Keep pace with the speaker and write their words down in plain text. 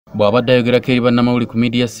Bw'abadde ayogerako eri bannamawulire ku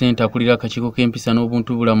Media Center akulira akakiiko k'empisa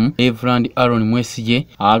n'obuntu bulamu Reverend Aaron Mwesigye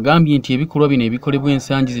agambye nti ebikolwa bino ebikolebwa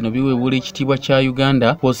ensangi zino biweebuula ekitiibwa kya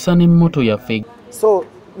Uganda kw'ossa n'emmoto yaffe. So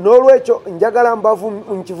n'olwekyo njagala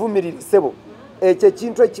nkivumirire ssebo ekyo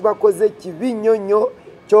ekintu ekibakoze kibi nnyo nnyo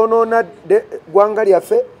kyonoona ggwanga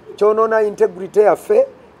lyaffe kyonoona integrity yaffe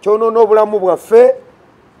kyonoona obulamu bwaffe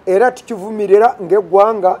era tukivumirira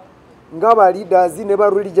ng'eggwanga ng'aba leaders ne ba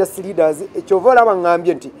religious leaders ekyova olaba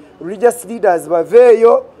ngambye nti religious leaders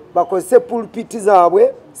baveeyo bakozese pulpiti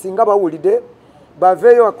zaabwe singa bawulidde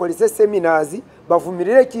baveeyo bakozese seminars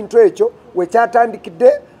bavumirire ekintu ekyo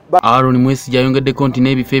wekyatandikidde. Aaron Mwesigye ayongeddeko nti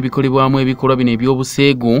n'ebifo ebikolebwamu ebikolwa bino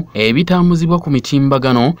eby'obuseegu ebitambuzibwa ku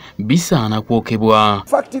mitimbagano bisaana kwokebwa.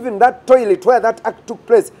 In fact, even that toilet where that act took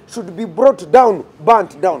place should be brought down,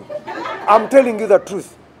 burnt down. I'm telling you the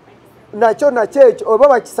truth. Nakyo ekyo oba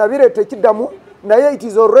bakisabire tekiddamu naye it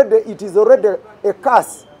is already a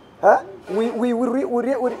curse.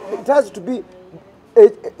 It has to be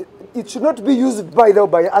it should not be used by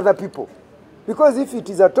other people. Because if it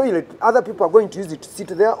is a toilet, other people are going to use it to sit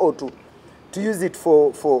there or to use it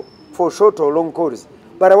for short or long calls.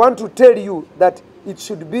 But I want to tell you that it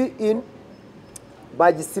should be in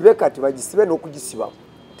bagisibe n'okugisiba.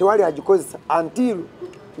 Tewali agikozesa until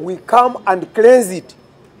we come and cleanse it.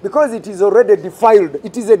 Because it is already defiled.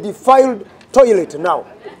 It is a defiled toilet now.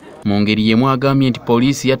 Mu ngeri y'emu agambye nti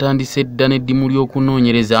poliisi yatandise dda n'eddimu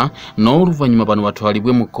ly'okunoonyereza n'oluvannyuma bano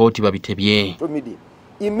batwalibwe mu kkooti babitebye.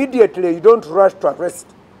 Immediately, you don't rush to arrest.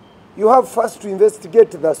 You have first to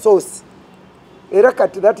investigate the source.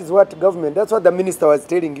 That is what government, that's what the minister was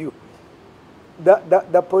telling you.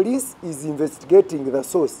 The police is investigating the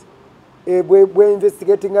source. We're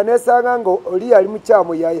investigating anesangango oli ali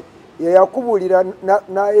mukyamo yakubulira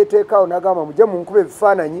nayeteekawo nagamba mujje munkube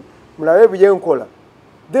ebifaananyi mulabe byenkola.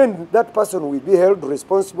 Then that person will be held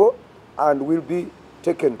responsible and will be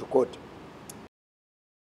taken to court.